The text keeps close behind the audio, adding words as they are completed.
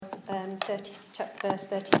verse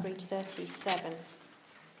 33 to 37.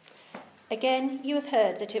 Again, you have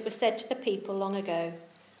heard that it was said to the people long ago,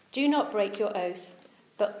 "Do not break your oath,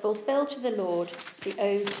 but fulfill to the Lord the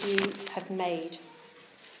oath you have made."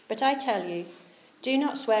 But I tell you, do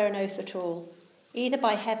not swear an oath at all, either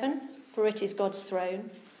by heaven, for it is God's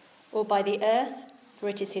throne, or by the earth, for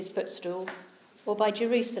it is his footstool, or by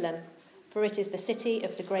Jerusalem, for it is the city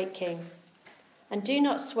of the great King. And do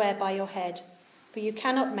not swear by your head, for you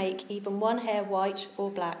cannot make even one hair white or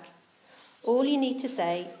black. All you need to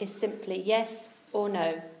say is simply yes or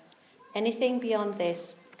no. Anything beyond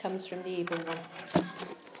this comes from the evil one.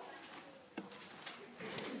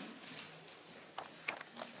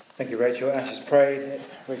 Thank you, Rachel. Ash has prayed.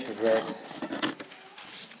 Rachel's read.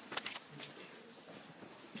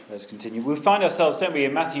 Let's continue. We find ourselves, don't we,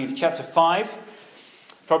 in Matthew chapter 5.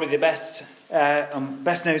 Probably the best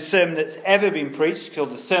known sermon that's ever been preached,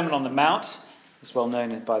 called the Sermon on the Mount. It's well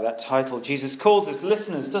known by that title. Jesus calls his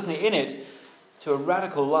listeners, doesn't he, in it, to a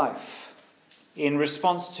radical life in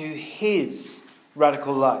response to his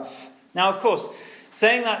radical life. Now, of course,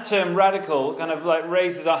 saying that term radical kind of like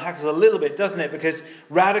raises our hackles a little bit, doesn't it? Because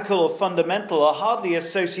radical or fundamental are hardly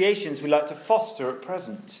associations we like to foster at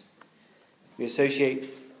present. We associate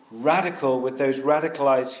radical with those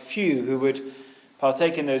radicalized few who would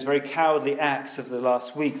partake in those very cowardly acts of the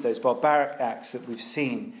last week, those barbaric acts that we've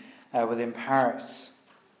seen within Paris.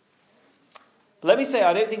 But let me say,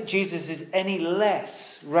 I don't think Jesus is any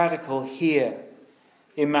less radical here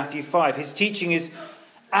in Matthew 5. His teaching is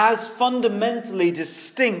as fundamentally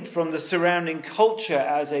distinct from the surrounding culture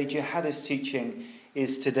as a jihadist teaching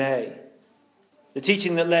is today. The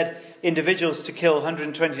teaching that led individuals to kill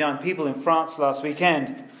 129 people in France last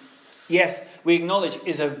weekend, yes, we acknowledge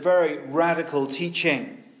is a very radical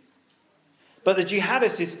teaching. But the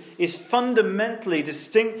jihadist is fundamentally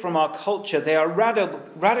distinct from our culture. They are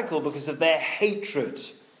radical because of their hatred.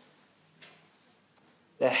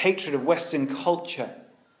 Their hatred of Western culture.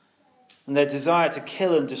 And their desire to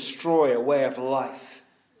kill and destroy a way of life.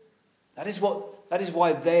 That is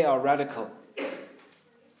why they are radical.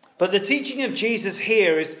 But the teaching of Jesus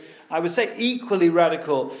here is, I would say, equally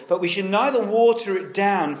radical. But we should neither water it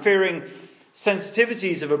down, fearing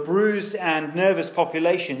sensitivities of a bruised and nervous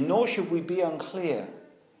population, nor should we be unclear.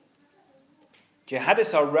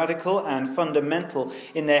 Jihadists are radical and fundamental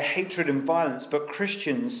in their hatred and violence, but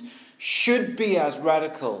Christians should be as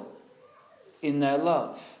radical in their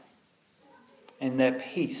love, in their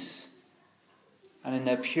peace, and in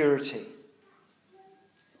their purity.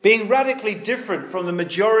 Being radically different from the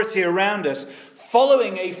majority around us,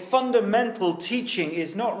 following a fundamental teaching,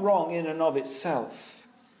 is not wrong in and of itself.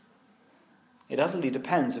 It utterly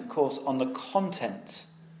depends, of course, on the content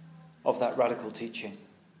of that radical teaching.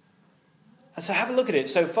 And so have a look at it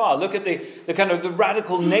so far. Look at the kind of the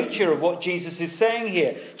radical nature of what Jesus is saying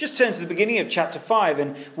here. Just turn to the beginning of chapter 5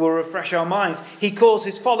 and we'll refresh our minds. He calls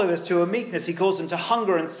his followers to a meekness. He calls them to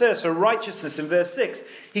hunger and thirst for righteousness in verse 6.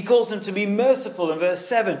 He calls them to be merciful in verse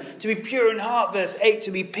 7. To be pure in heart, verse 8.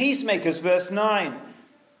 To be peacemakers, verse 9.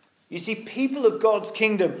 You see, people of God's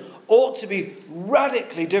kingdom ought to be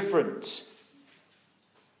radically different.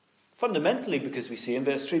 Fundamentally, because we see in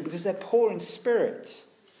verse 3, because they're poor in spirit.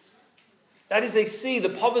 That is, they see the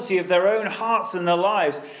poverty of their own hearts and their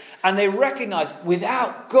lives, and they recognize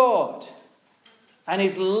without God and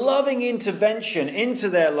his loving intervention into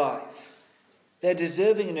their life, they're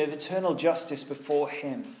deserving of eternal justice before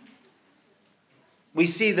him. We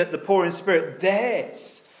see that the poor in spirit,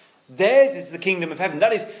 theirs is the kingdom of heaven.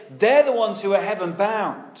 That is, they're the ones who are heaven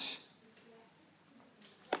bound,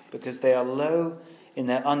 because they are low in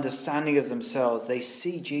their understanding of themselves. They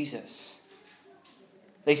see Jesus.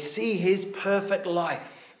 They see his perfect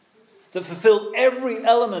life that fulfilled every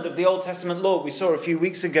element of the Old Testament law we saw a few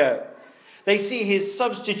weeks ago. They see his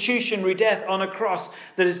substitutionary death on a cross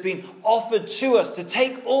that has been offered to us to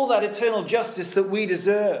take all that eternal justice that we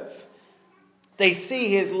deserve. They see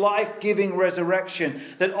his life-giving resurrection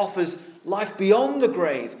that offers life beyond the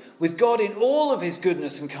grave with God in all of his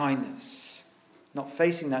goodness and kindness. Not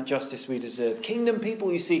facing that justice we deserve. Kingdom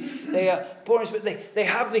people, you see, they are poor in spirit. They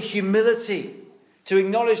have the humility to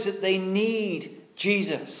acknowledge that they need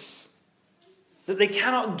Jesus. That they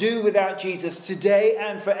cannot do without Jesus today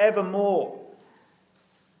and forevermore.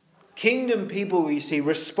 Kingdom people, you see,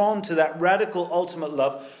 respond to that radical ultimate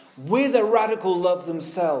love with a radical love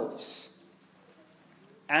themselves.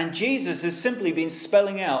 And Jesus has simply been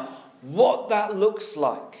spelling out what that looks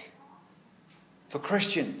like for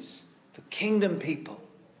Christians. For kingdom people.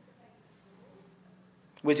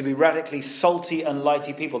 We're to be radically salty and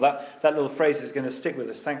lighty people. That little phrase is going to stick with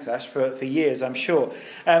us. Thanks, Ash, for years, I'm sure.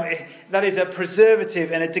 That is a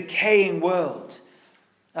preservative in a decaying world.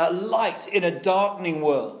 Light in a darkening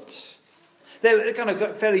world. They're kind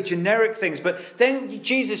of fairly generic things. But then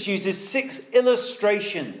Jesus uses 6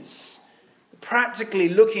 illustrations, practically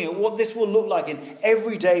looking at what this will look like in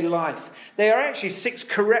everyday life. They are actually 6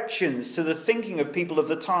 corrections to the thinking of people of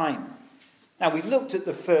the time. Now, we've looked at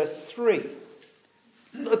the first 3.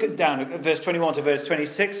 Look down at verse 21 to verse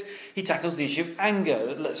 26. He tackles the issue of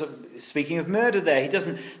anger. Speaking of murder there, he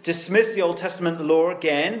doesn't dismiss the Old Testament law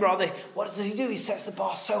again. Rather, what does he do? He sets the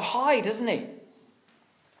bar so high, doesn't he?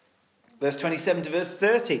 Verse 27 to verse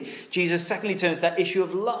 30. Jesus secondly turns to that issue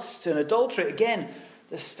of lust and adultery. Again,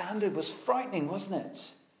 the standard was frightening, wasn't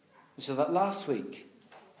it? We saw that last week.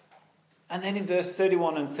 And then in verse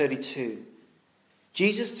 31 and 32,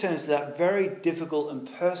 Jesus turns to that very difficult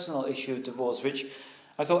and personal issue of divorce, which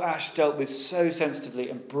I thought Ash dealt with so sensitively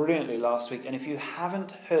and brilliantly last week. And if you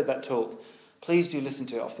haven't heard that talk, please do listen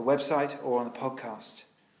to it off the website or on the podcast.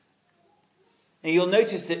 And you'll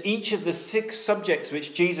notice that each of the 6 subjects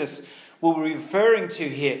which Jesus will be referring to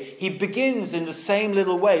here, he begins in the same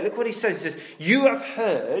little way. Look what he says. He says, you have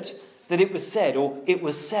heard that it was said, or it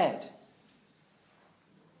was said.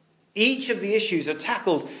 Each of the issues are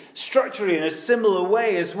tackled structurally in a similar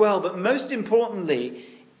way as well. But most importantly,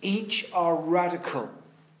 each are radical.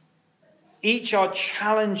 Each are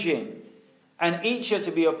challenging, and each are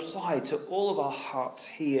to be applied to all of our hearts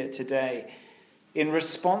here today in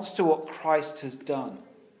response to what Christ has done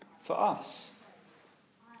for us.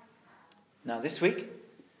 Now this week,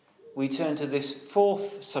 we turn to this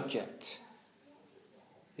 4th subject,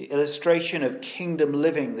 the illustration of kingdom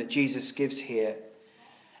living that Jesus gives here.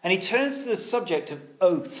 And he turns to the subject of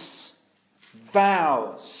oaths,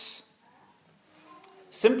 vows.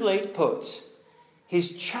 Simply put,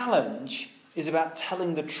 his challenge is about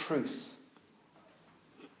telling the truth.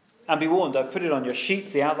 And be warned, I've put it on your sheets,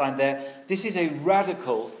 the outline there. This is a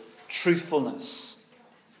radical truthfulness.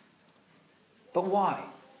 But why?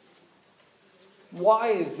 Why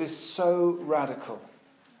is this so radical?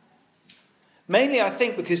 Mainly, I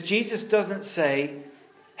think, because Jesus doesn't say,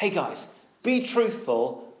 hey guys, be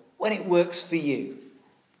truthful when it works for you.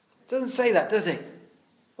 Doesn't say that, does he?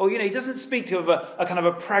 Or, he doesn't speak to a kind of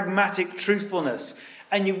a pragmatic truthfulness.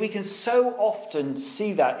 And we can so often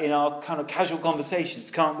see that in our kind of casual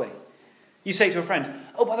conversations, can't we? You say to a friend,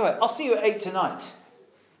 oh, by the way, I'll see you at 8 tonight.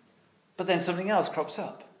 But then something else crops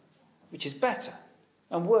up, which is better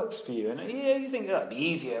and works for you. And you think, that'd be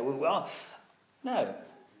easier. Well, no.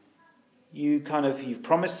 You've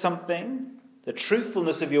promised something. The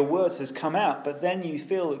truthfulness of your words has come out, but then you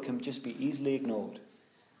feel it can just be easily ignored.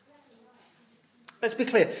 Let's be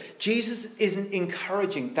clear. Jesus isn't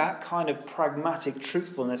encouraging that kind of pragmatic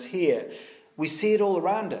truthfulness here. We see it all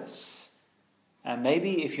around us. And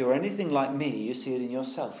maybe if you're anything like me, you see it in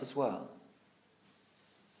yourself as well.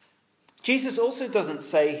 Jesus also doesn't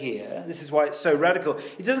say here, this is why it's so radical,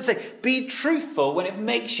 he doesn't say, be truthful when it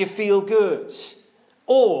makes you feel good,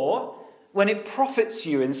 or when it profits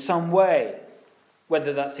you in some way,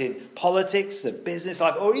 whether that's in politics, the business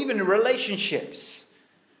life, or even in relationships.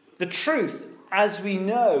 The truth, as we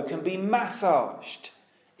know, can be massaged.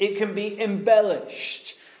 It can be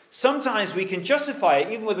embellished. Sometimes we can justify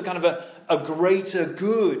it, even with a kind of a greater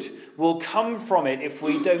good will come from it if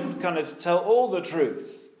we don't kind of tell all the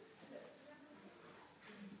truth.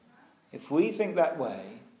 If we think that way,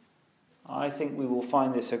 I think we will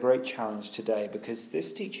find this a great challenge today, because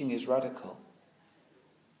this teaching is radical.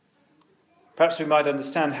 Perhaps we might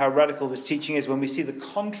understand how radical this teaching is when we see the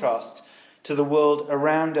contrast to the world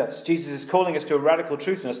around us. Jesus is calling us to a radical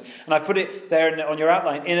truthfulness, and I've put it there on your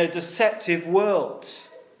outline, in a deceptive world.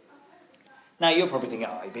 Now you're probably thinking,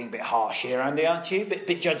 you're being a bit harsh here, Andy, aren't you? Bit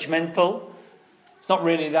judgmental. It's not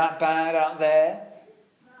really that bad out there.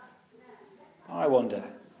 I wonder,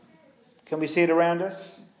 can we see it around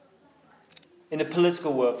us? In the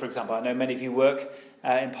political world, for example, I know many of you work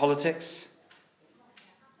in politics.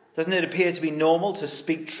 Doesn't it appear to be normal to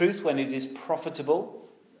speak truth when it is profitable?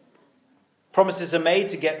 Promises are made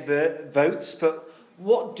to get votes, but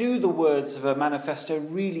what do the words of a manifesto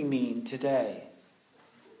really mean today?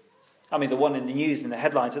 I mean, the one in the news, in the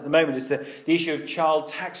headlines at the moment, is the issue of child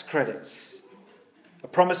tax credits. A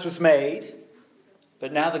promise was made,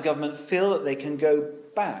 but now the government feel that they can go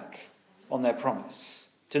back on their promise,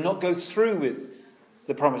 to not go through with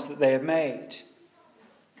the promise that they have made.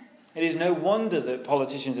 It is no wonder that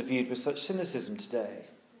politicians are viewed with such cynicism today.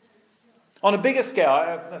 On a bigger scale,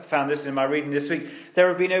 I found this in my reading this week, there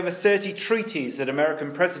have been over 30 treaties that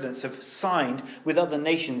American presidents have signed with other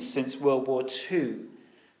nations since World War II.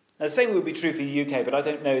 Now, the same would be true for the UK, but I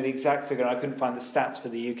don't know the exact figure, and I couldn't find the stats for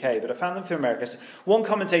the UK, but I found them for America. So one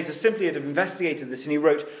commentator simply had investigated this, and he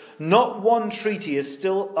wrote, "Not one treaty is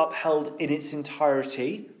still upheld in its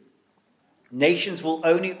entirety. Nations will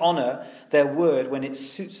only honour their word when it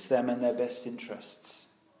suits them and their best interests."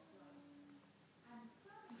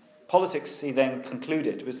 Politics, he then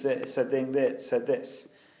concluded, said this: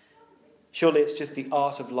 "Surely it's just the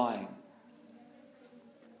art of lying."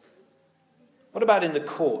 What about in the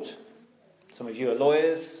court? Some of you are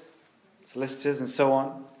lawyers, solicitors, and so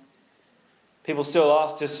on. People still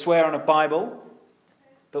ask to swear on a Bible,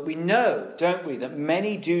 but we know, don't we, that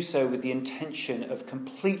many do so with the intention of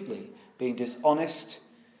completely being dishonest,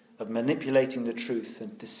 of manipulating the truth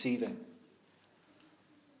and deceiving.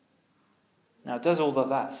 Now, does all of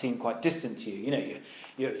that seem quite distant to you? You know,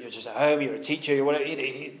 you're just at home, you're a teacher, you're whatever.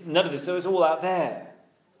 None of this, so it's all out there.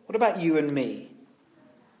 What about you and me?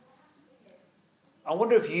 I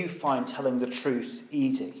wonder if you find telling the truth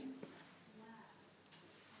easy.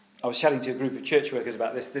 I was chatting to a group of church workers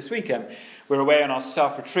about this weekend. We were away on our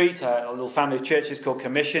staff retreat, a little family of churches called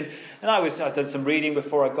Commission, and I'd done some reading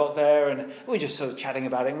before I got there, and we were just sort of chatting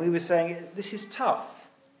about it, and we were saying, this is tough.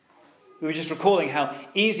 We were just recalling how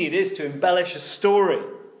easy it is to embellish a story.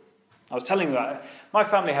 I was telling them that my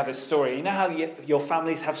family have a story. You know how your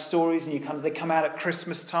families have stories, and they come out at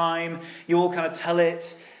Christmas time, you all kind of tell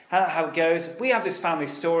it, how it goes. We have this family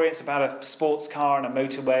story. It's about a sports car and a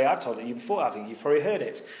motorway. I've told it you before. I think you've probably heard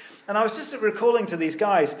it. And I was just recalling to these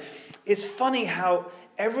guys, it's funny how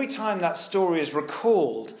every time that story is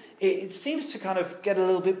recalled, it seems to kind of get a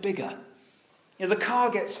little bit bigger. You know, the car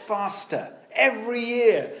gets faster every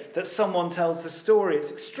year that someone tells the story.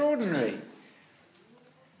 It's extraordinary.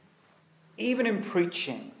 Even in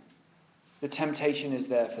preaching, the temptation is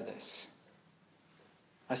there for this.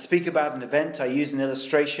 I speak about an event, I use an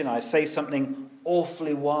illustration, I say something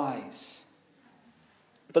awfully wise.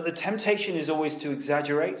 But the temptation is always to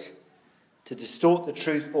exaggerate, to distort the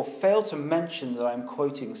truth, or fail to mention that I'm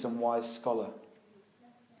quoting some wise scholar.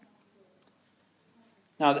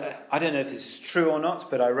 Now, I don't know if this is true or not,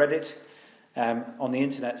 but I read it on the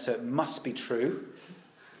internet, so it must be true.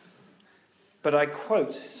 But I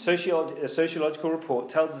quote, a sociological report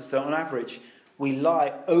tells us that on average, we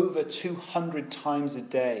lie over 200 times a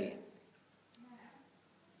day.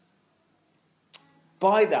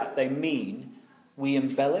 By that, they mean we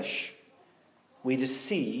embellish, we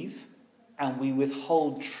deceive, and we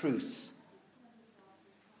withhold truth.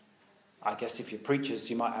 I guess if you're preachers,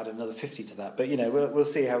 you might add another 50 to that. But, we'll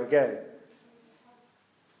see how we go.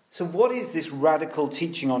 So what is this radical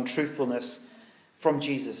teaching on truthfulness from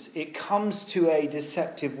Jesus? It comes to a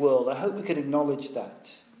deceptive world. I hope we could acknowledge that.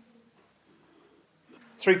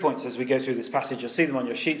 3 points as we go through this passage. You'll see them on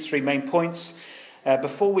your sheets, 3 main points. We're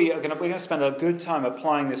going to spend a good time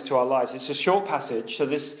applying this to our lives. It's a short passage, so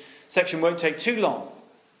this section won't take too long.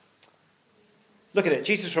 Look at it.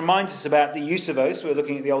 Jesus reminds us about the use of oaths. We're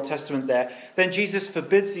looking at the Old Testament there. Then Jesus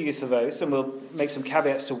forbids the use of oaths, and we'll make some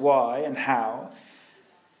caveats to why and how.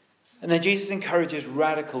 And then Jesus encourages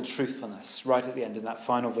radical truthfulness right at the end in that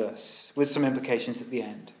final verse, with some implications at the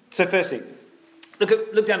end. So firstly,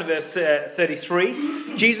 look down at verse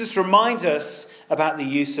 33. Jesus reminds us about the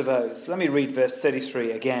use of oaths. Let me read verse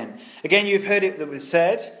 33 again. Again, you've heard it that was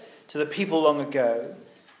said to the people long ago,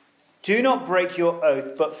 "Do not break your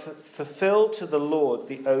oath, but fulfill to the Lord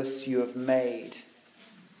the oaths you have made."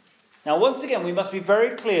 Now, once again, we must be very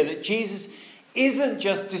clear that Jesus isn't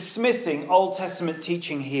just dismissing Old Testament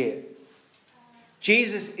teaching here.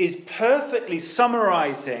 Jesus is perfectly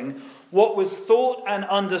summarizing what was thought and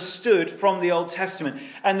understood from the Old Testament.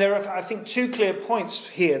 And there are, I think, 2 clear points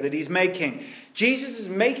here that he's making. Jesus is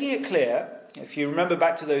making it clear, if you remember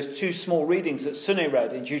back to those 2 small readings that Sunny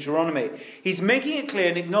read in Deuteronomy, he's making it clear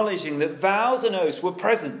and acknowledging that vows and oaths were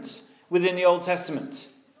present within the Old Testament.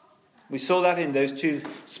 We saw that in those 2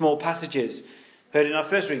 small passages. Heard in our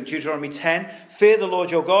first reading, Deuteronomy 10, "Fear the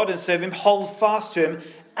Lord your God and serve him, hold fast to him,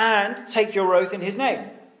 and take your oath in his name."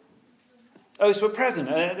 Oaths were present,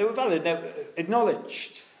 they were valid, they were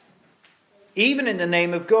acknowledged. Even in the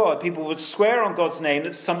name of God, people would swear on God's name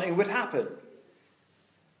that something would happen.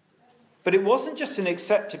 But it wasn't just an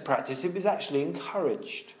accepted practice, it was actually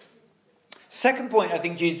encouraged. Second point I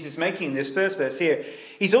think Jesus is making in this first verse here,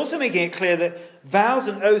 he's also making it clear that vows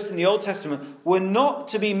and oaths in the Old Testament were not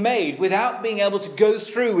to be made without being able to go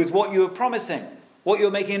through with what you were promising, what you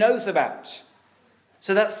were making an oath about.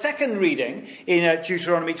 So that second reading in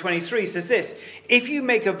Deuteronomy 23 says this: "If you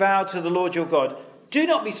make a vow to the Lord your God, do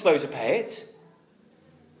not be slow to pay it.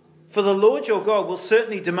 For the Lord your God will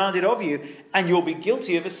certainly demand it of you, and you'll be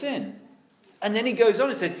guilty of a sin." And then he goes on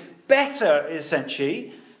and says, better,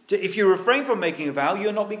 essentially, If you refrain from making a vow,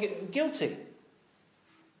 you'll not be guilty.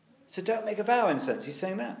 So don't make a vow, in a sense. He's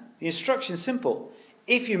saying that. The instruction's simple.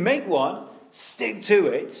 If you make one, stick to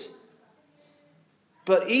it.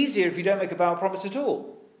 But easier if you don't make a vow or promise at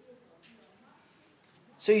all.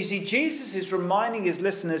 So you see, Jesus is reminding his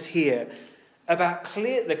listeners here about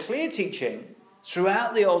the clear teaching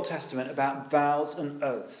throughout the Old Testament about vows and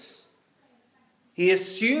oaths. He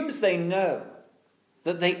assumes they know,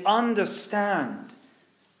 that they understand.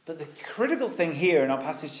 But the critical thing here in our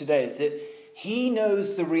passage today is that he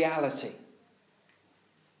knows the reality.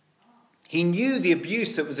 He knew the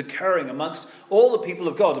abuse that was occurring amongst all the people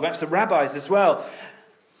of God, amongst the rabbis as well.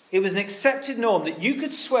 It was an accepted norm that you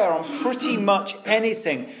could swear on pretty much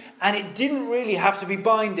anything, and it didn't really have to be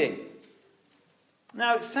binding.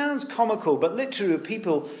 Now, it sounds comical, but literally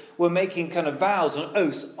people were making kind of vows and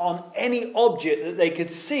oaths on any object that they could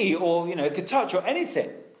see or, could touch or anything.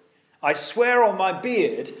 I swear on my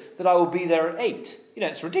beard that I will be there at 8.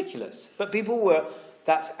 It's ridiculous. But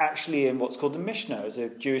that's actually in what's called the Mishnah, as a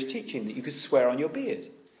Jewish teaching, that you could swear on your beard.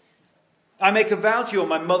 I make a vow to you on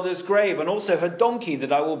my mother's grave and also her donkey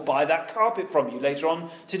that I will buy that carpet from you later on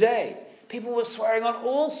today. People were swearing on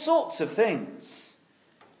all sorts of things.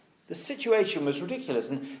 The situation was ridiculous,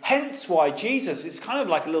 and hence why Jesus, it's kind of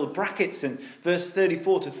like a little brackets in verse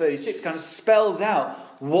 34 to 36, kind of spells out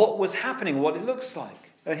what was happening, what it looks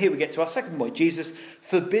like. And here we get to our second point. Jesus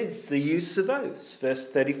forbids the use of oaths. Verse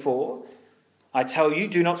 34, I tell you,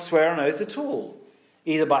 do not swear on oath at all,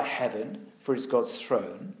 either by heaven, for it is God's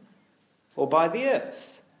throne, or by the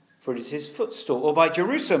earth, for it is his footstool, or by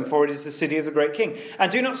Jerusalem, for it is the city of the great king. And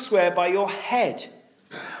do not swear by your head,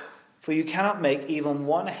 for you cannot make even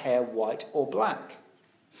one hair white or black.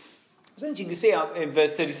 So you can see in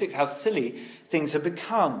verse 36 how silly things have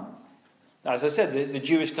become. As I said, the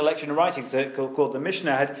Jewish collection of writings called the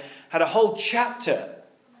Mishnah had a whole chapter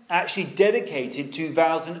actually dedicated to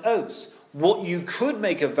vows and oaths. What you could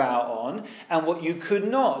make a vow on and what you could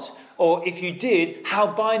not. Or if you did, how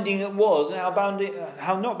binding it was and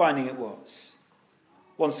how not binding it was.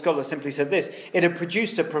 One scholar simply said this: it had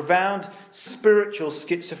produced a profound spiritual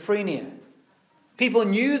schizophrenia. People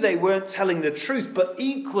knew they weren't telling the truth, but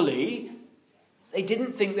equally, they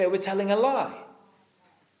didn't think they were telling a lie.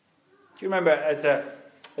 Do you remember as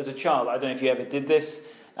a child, I don't know if you ever did this,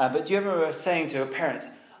 but do you ever remember saying to your parents,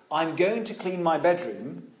 I'm going to clean my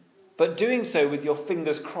bedroom, but doing so with your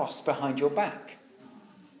fingers crossed behind your back?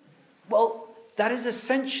 Well, that is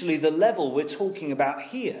essentially the level we're talking about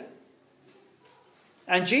here.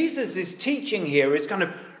 And Jesus' teaching here is kind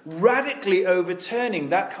of radically overturning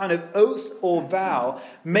that kind of oath or vow,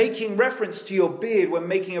 making reference to your beard when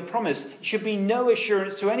making a promise. It should be no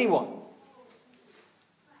assurance to anyone.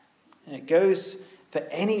 And it goes for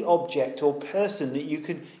any object or person that you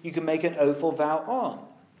can make an oath or vow on.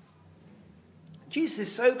 Jesus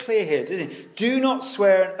is so clear here, doesn't he? Do not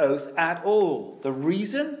swear an oath at all. The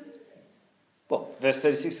reason? Well, verse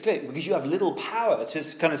 36 is clear. Because you have little power to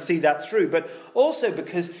kind of see that through. But also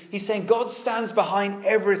because he's saying God stands behind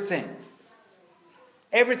everything.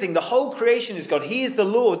 Everything. The whole creation is God. He is the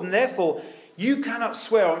Lord. And therefore, you cannot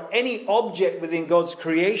swear on any object within God's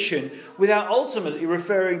creation without ultimately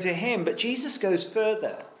referring to him. But Jesus goes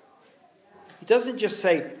further. He doesn't just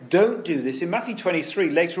say, don't do this. In Matthew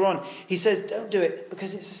 23, later on, he says, don't do it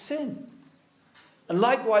because it's a sin. And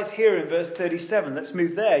likewise here in verse 37, let's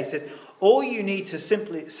move there. He said, all you need to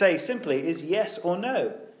say simply is yes or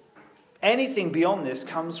no. Anything beyond this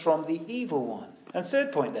comes from the evil one. And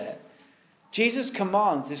third point there, Jesus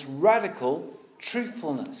commands this radical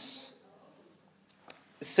truthfulness.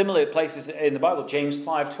 Similar places in the Bible, James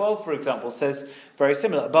 5:12, for example, says very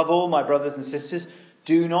similar. Above all, my brothers and sisters,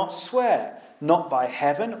 do not swear, not by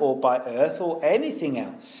heaven or by earth or anything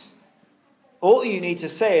else. All you need to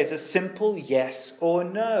say is a simple yes or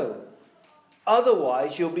no.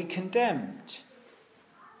 Otherwise, you'll be condemned.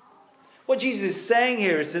 What Jesus is saying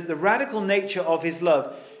here is that the radical nature of his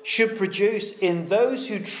love should produce in those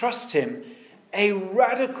who trust him a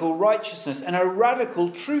radical righteousness and a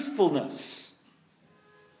radical truthfulness.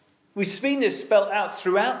 We've seen this spelled out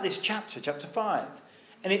throughout this chapter 5.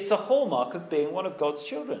 And it's the hallmark of being one of God's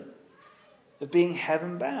children, of being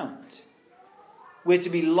heaven-bound. We're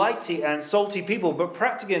to be lighty and salty people, but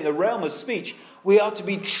practically in the realm of speech, we are to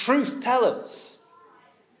be truth-tellers.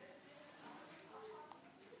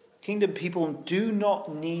 Kingdom people do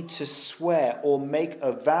not need to swear or make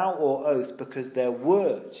a vow or oath because their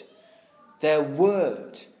word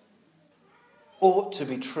ought to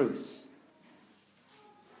be truth.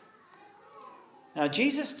 Now,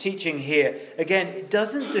 Jesus' teaching here, again, it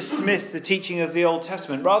doesn't dismiss the teaching of the Old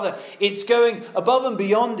Testament. Rather, it's going above and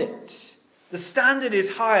beyond it. The standard is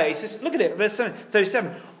higher. He says, look at it, verse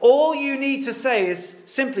 37. All you need to say is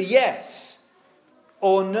simply yes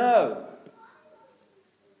or no.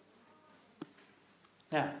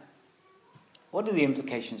 Now, what are the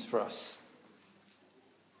implications for us?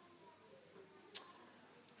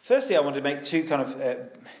 Firstly, I want to make two kind of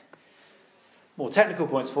more technical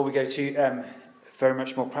points before we go to very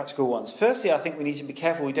much more practical ones. Firstly, I think we need to be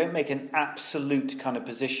careful we don't make an absolute kind of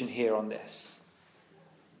position here on this.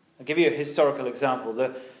 I'll give you a historical example.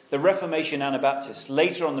 The Reformation Anabaptists,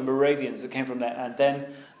 later on the Moravians that came from there, and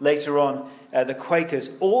then later on the Quakers,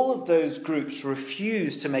 all of those groups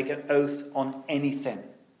refused to make an oath on anything.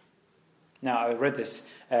 Now, I read this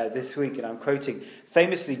this week, and I'm quoting,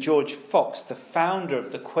 famously George Fox, the founder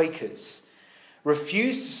of the Quakers,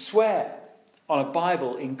 refused to swear on a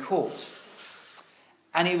Bible in court.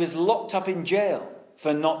 And he was locked up in jail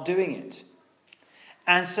for not doing it.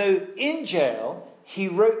 And so in jail, he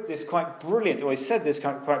wrote this quite brilliant, or he said this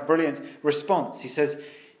quite brilliant response. He says,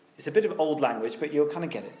 it's a bit of old language, but you'll kind of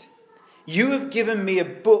get it. You have given me a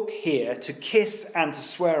book here to kiss and to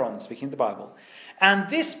swear on, speaking of the Bible. And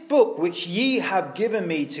this book which ye have given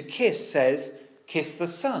me to kiss says, kiss the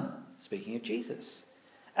Son, speaking of Jesus.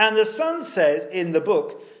 And the Son says in the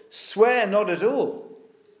book, swear not at all.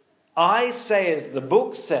 I say as the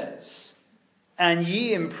book says, and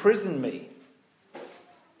ye imprison me.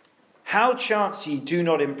 How chance ye do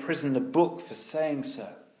not imprison the book for saying so?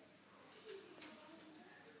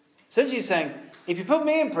 Essentially he's saying, if you put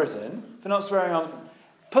me in prison for not swearing on,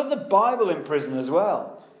 put the Bible in prison as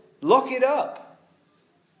well. Lock it up.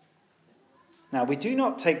 Now, we do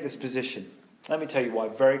not take this position. Let me tell you why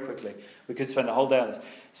very quickly. We could spend a whole day on this.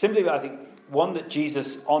 Simply, I think, one, that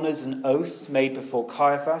Jesus honours an oath made before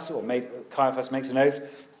Caiaphas, Caiaphas makes an oath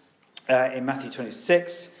in Matthew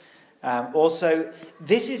 26. Also,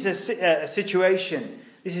 this is a situation,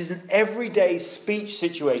 this is an everyday speech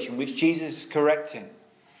situation which Jesus is correcting.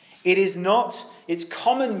 It is not, it's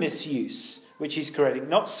common misuse which he's correcting,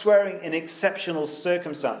 not swearing in exceptional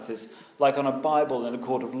circumstances like on a Bible in a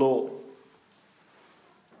court of law.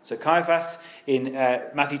 So Caiaphas in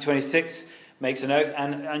Matthew 26 makes an oath,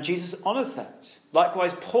 and Jesus honours that.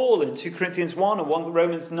 Likewise, Paul in 2 Corinthians 1 and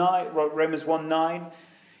Romans 1:9,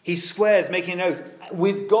 he swears, making an oath,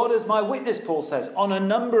 with God as my witness, Paul says, on a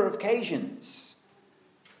number of occasions.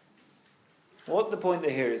 What the point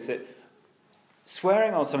there here is that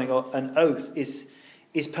swearing on something, or an oath, is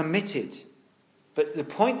permitted. But the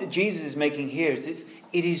point that Jesus is making here is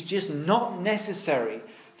it is just not necessary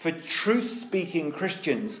for truth-speaking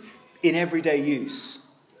Christians in everyday use.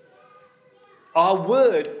 Our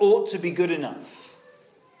word ought to be good enough.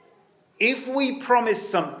 If we promise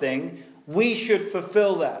something, we should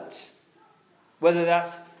fulfill that. Whether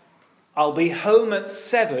that's, I'll be home at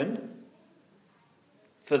 7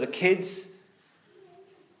 for the kids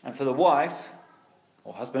and for the wife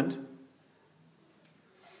or husband,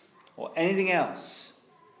 or anything else,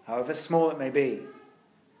 however small it may be.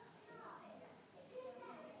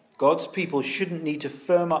 God's people shouldn't need to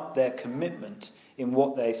firm up their commitment in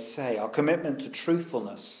what they say. Our commitment to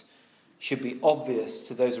truthfulness should be obvious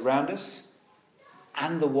to those around us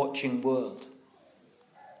and the watching world.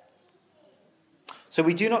 So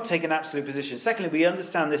we do not take an absolute position. Secondly, we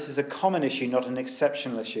understand this is a common issue, not an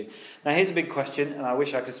exceptional issue. Now here's a big question, and I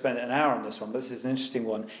wish I could spend an hour on this one, but this is an interesting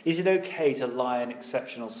one. Is it okay to lie in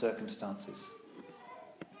exceptional circumstances?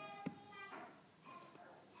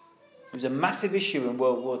 It was a massive issue in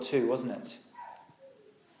World War II, wasn't it?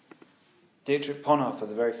 Dietrich Bonhoeffer,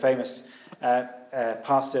 the very famous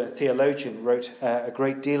pastor and theologian, wrote a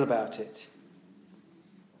great deal about it.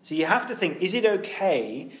 So you have to think, is it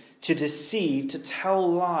okay to deceive, to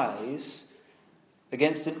tell lies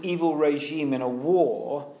against an evil regime in a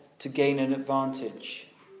war to gain an advantage?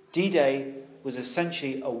 D-Day was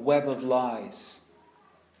essentially a web of lies.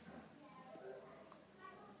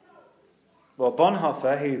 Well,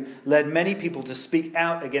 Bonhoeffer, who led many people to speak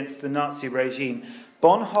out against the Nazi regime,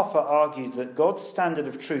 Bonhoeffer argued that God's standard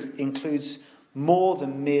of truth includes more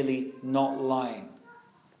than merely not lying.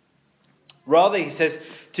 Rather, he says,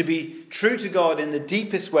 to be true to God in the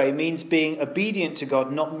deepest way means being obedient to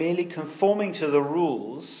God, not merely conforming to the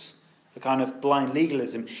rules, the kind of blind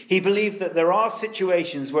legalism. He believed that there are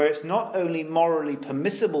situations where it's not only morally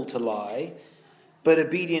permissible to lie, but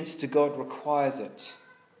obedience to God requires it.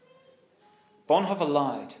 Bonhoeffer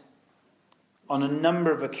lied on a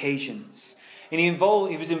number of occasions. And he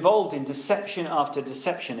was involved in deception after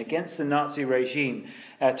deception against the Nazi regime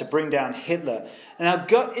to bring down Hitler. And our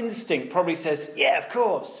gut instinct probably says, yeah, of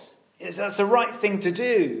course, that's the right thing to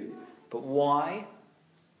do. But why?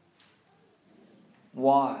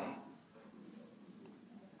 Why?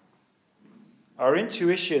 Our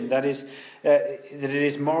intuition that it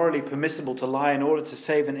is morally permissible to lie in order to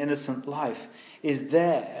save an innocent life is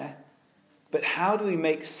there, but how do we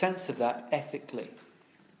make sense of that ethically?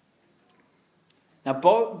 Now,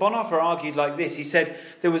 Bonhoeffer argued like this. He said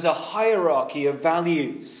there was a hierarchy of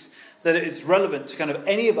values that is relevant to kind of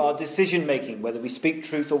any of our decision making, whether we speak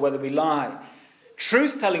truth or whether we lie.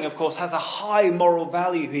 Truth-telling, of course, has a high moral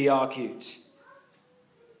value, he argued.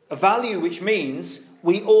 A value which means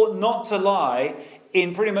we ought not to lie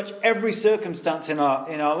in pretty much every circumstance in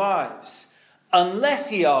our lives, unless,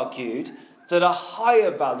 he argued, that a higher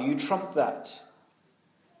value trumped that.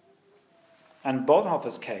 And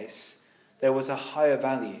Bonhoeffer's case, there was a higher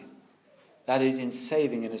value, that is, in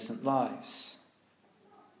saving innocent lives.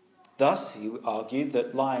 Thus, he argued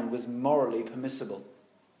that lying was morally permissible.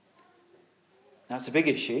 Now, it's a big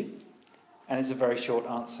issue, and it's a very short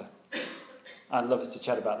answer. I'd love us to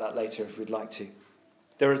chat about that later if we'd like to.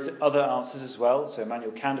 There are other answers as well. So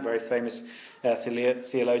Immanuel Kant, a very famous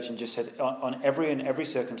theologian, just said, on every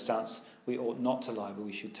circumstance, we ought not to lie, but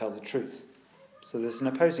we should tell the truth. So there's an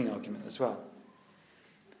opposing argument as well.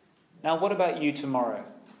 Now, what about you tomorrow?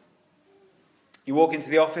 You walk into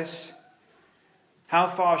the office. How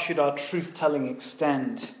far should our truth-telling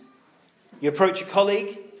extend? You approach a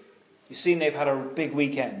colleague. You've seen they've had a big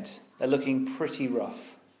weekend. They're looking pretty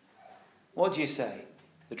rough. What do you say?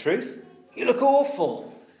 The truth? You look awful.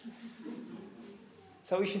 Is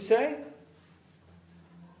that what you should say?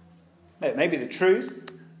 Maybe the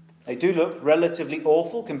truth. They do look relatively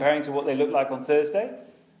awful comparing to what they look like on Thursday.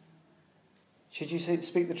 Should you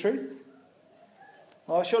speak the truth?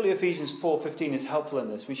 Well, surely Ephesians 4:15 is helpful in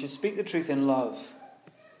this. We should speak the truth in love.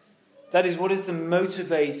 That is, what is the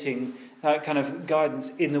motivating kind of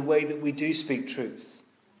guidance in the way that we do speak truth?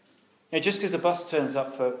 Now, just because the bus turns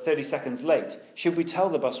up for 30 seconds late, should we tell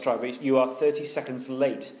the bus driver, you are 30 seconds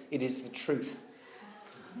late? It is the truth.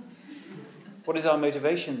 What is our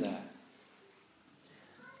motivation there?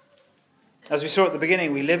 As we saw at the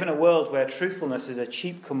beginning, we live in a world where truthfulness is a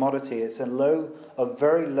cheap commodity. It's a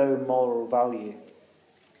very low moral value.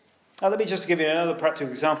 Now, let me just give you another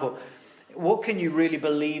practical example. What can you really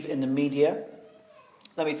believe in the media?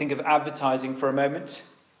 Let me think of advertising for a moment.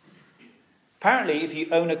 Apparently, if you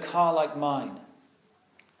own a car like mine,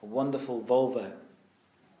 a wonderful Volvo,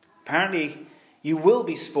 apparently you will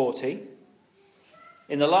be sporty.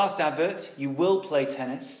 In the last advert, you will play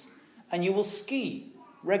tennis and you will ski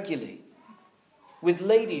regularly with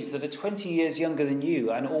ladies that are 20 years younger than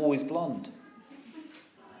you and always blonde.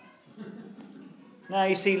 Now,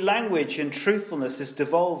 you see, language and truthfulness has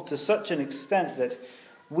devolved to such an extent that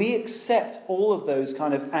we accept all of those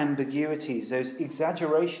kind of ambiguities, those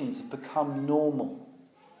exaggerations have become normal.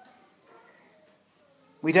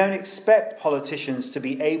 We don't expect politicians to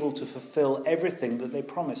be able to fulfill everything that they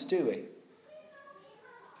promise, do we?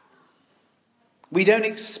 We don't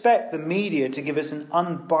expect the media to give us an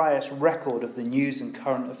unbiased record of the news and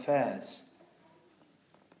current affairs.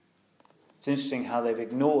 It's interesting how they've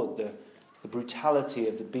ignored the brutality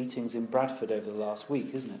of the beatings in Bradford over the last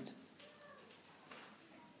week, isn't it?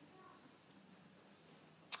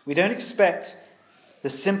 We don't expect the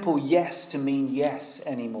simple yes to mean yes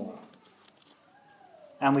anymore.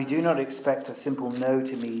 And we do not expect a simple no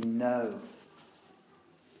to mean no.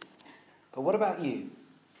 But what about you?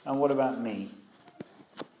 And what about me?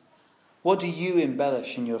 What do you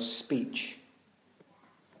embellish in your speech?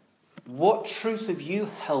 What truth have you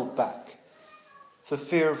held back for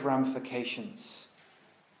fear of ramifications?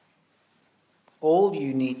 All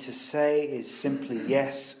you need to say is simply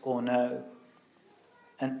yes or no.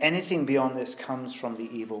 And anything beyond this comes from the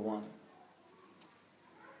evil one.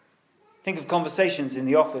 Think of conversations in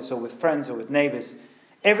the office or with friends or with neighbours.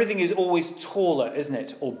 Everything is always taller, isn't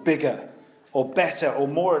it? Or bigger, or better, or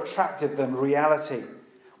more attractive than reality.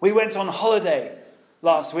 We went on holiday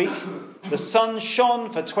last week. The sun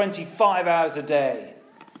shone for 25 hours a day.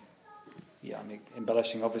 Yeah, I'm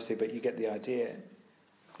embellishing obviously, but you get the idea.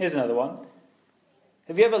 Here's another one.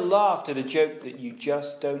 Have you ever laughed at a joke that you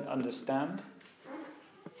just don't understand?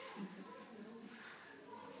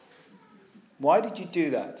 Why did you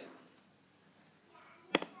do that?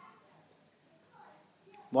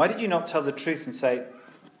 Why did you not tell the truth and say,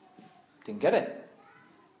 didn't get it?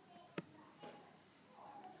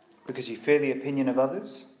 Because you fear the opinion of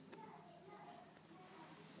others?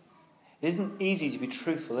 It isn't easy to be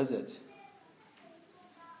truthful, is it?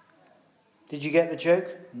 Did you get the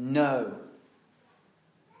joke? No.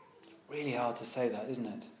 It's really hard to say that, isn't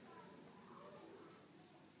it?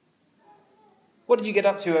 What did you get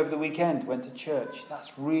up to over the weekend? Went to church.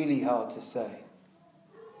 That's really hard to say.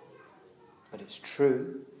 But it's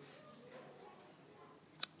true.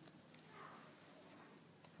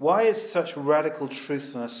 Why is such radical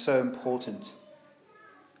truthfulness so important?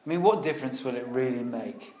 I mean, what difference will it really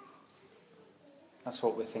make? That's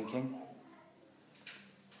what we're thinking.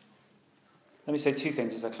 Let me say two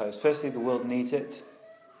things as I close. Firstly, the world needs it.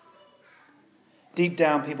 Deep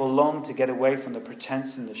down, people long to get away from the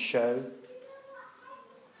pretense and the show.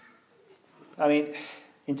 I mean,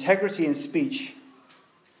 integrity in speech,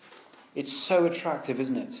 it's so attractive,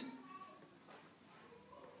 isn't it?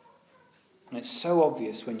 And it's so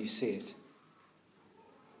obvious when you see it.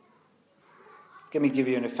 Let me give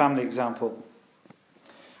you a family example.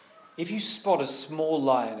 If you spot a small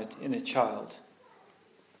lie in a child,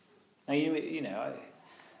 now you know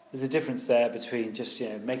there's a difference there between just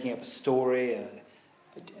making up a story.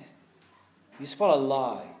 You spot a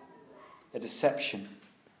lie, a deception.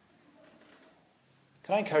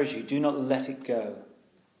 Can I encourage you, do not let it go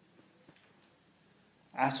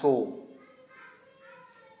at all.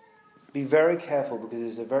 Be very careful, because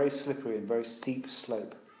it's a very slippery and very steep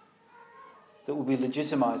slope that will be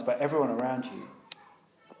legitimized by everyone around you,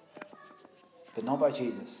 but not by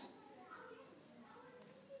Jesus.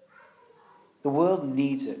 The world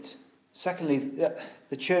needs it. Secondly,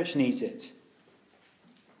 the church needs it.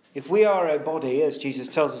 If we are a body, as Jesus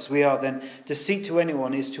tells us we are, then deceit to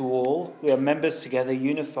anyone is to all. We are members together,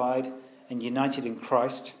 unified and united in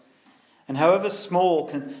Christ. And however small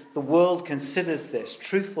the world considers this,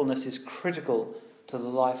 truthfulness is critical to the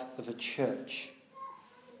life of a church.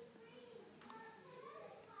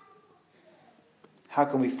 How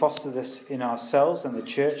can we foster this in ourselves and the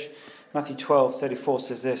church? Matthew 12:34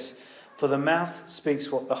 says this, "For the mouth speaks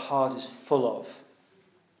what the heart is full of."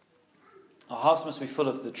 Our hearts must be full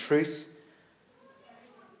of the truth,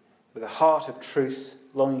 with a heart of truth,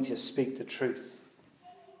 longing to speak the truth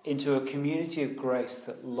into a community of grace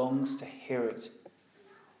that longs to hear it.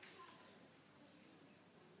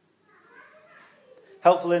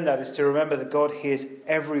 Helpful in that is to remember that God hears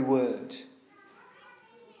every word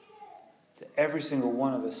that every single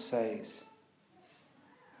one of us says.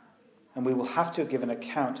 And we will have to give an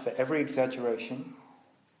account for every exaggeration,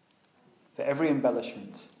 for every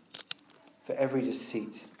embellishment, for every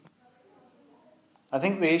deceit. I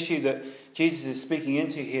think the issue that Jesus is speaking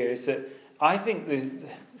into here is that I think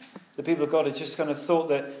the people of God are just kind of thought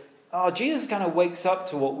that, Jesus kind of wakes up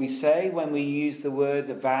to what we say when we use the word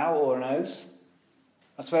a vow or an oath.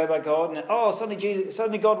 I swear by God. And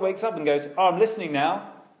suddenly God wakes up and goes, I'm listening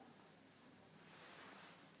now.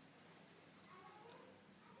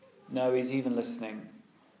 No, he's even listening.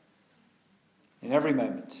 In every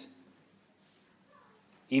moment.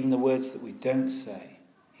 Even the words that we don't say,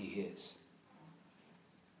 he hears.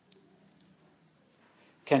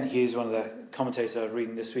 Kent Hughes, one of the commentators I was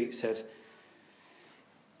reading this week, said,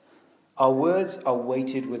 "Our words are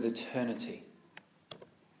weighted with eternity."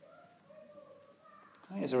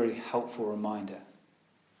 I think it's a really helpful reminder.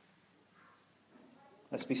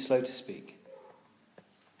 Let's be slow to speak.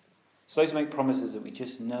 Slow to make promises that we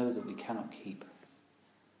just know that we cannot keep.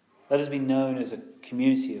 Let us be known as a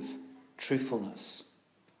community of truthfulness,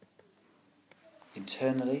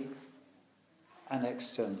 internally and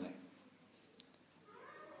externally.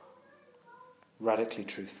 Radically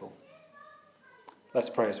truthful. Let's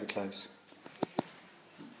pray as we close.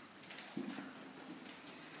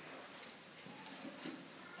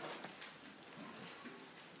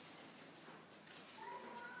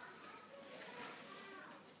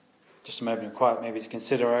 Just a moment of quiet, maybe to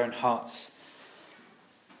consider our own hearts,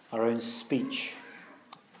 our own speech,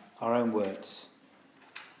 our own words.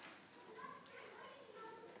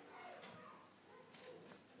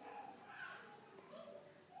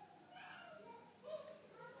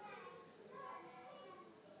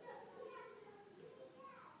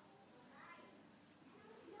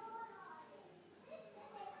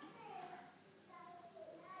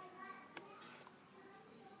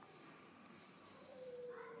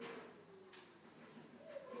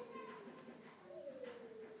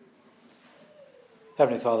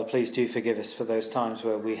 Heavenly Father, please do forgive us for those times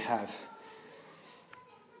where we have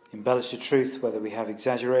embellished the truth, whether we have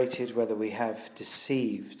exaggerated, whether we have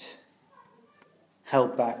deceived,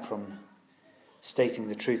 held back from stating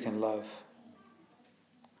the truth in love.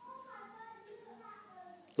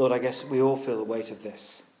 Lord, I guess we all feel the weight of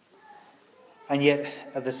this. And yet,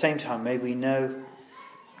 at the same time, may we know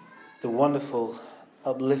the wonderful,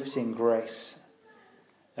 uplifting grace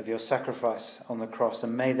of your sacrifice on the cross,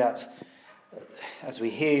 and may that, as we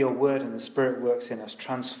hear your word and the Spirit works in us,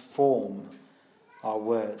 transform our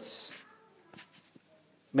words.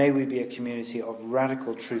 May we be a community of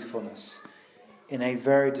radical truthfulness in a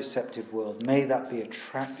very deceptive world. May that be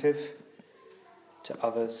attractive to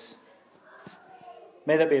others.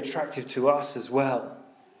 May that be attractive to us as well,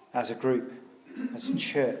 as a group, as a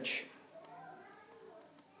church.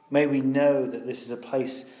 May we know that this is a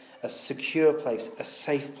place, a secure place, a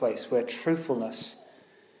safe place where truthfulness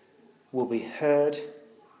will be heard,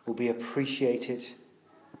 will be appreciated,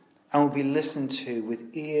 and will be listened to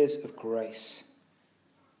with ears of grace.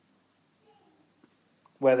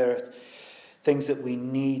 Where there are things that we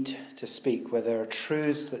need to speak, where there are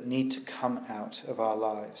truths that need to come out of our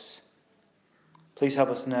lives. Please help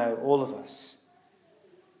us know, all of us,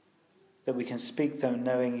 that we can speak them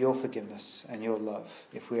knowing your forgiveness and your love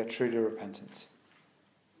if we are truly repentant.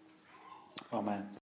 Amen.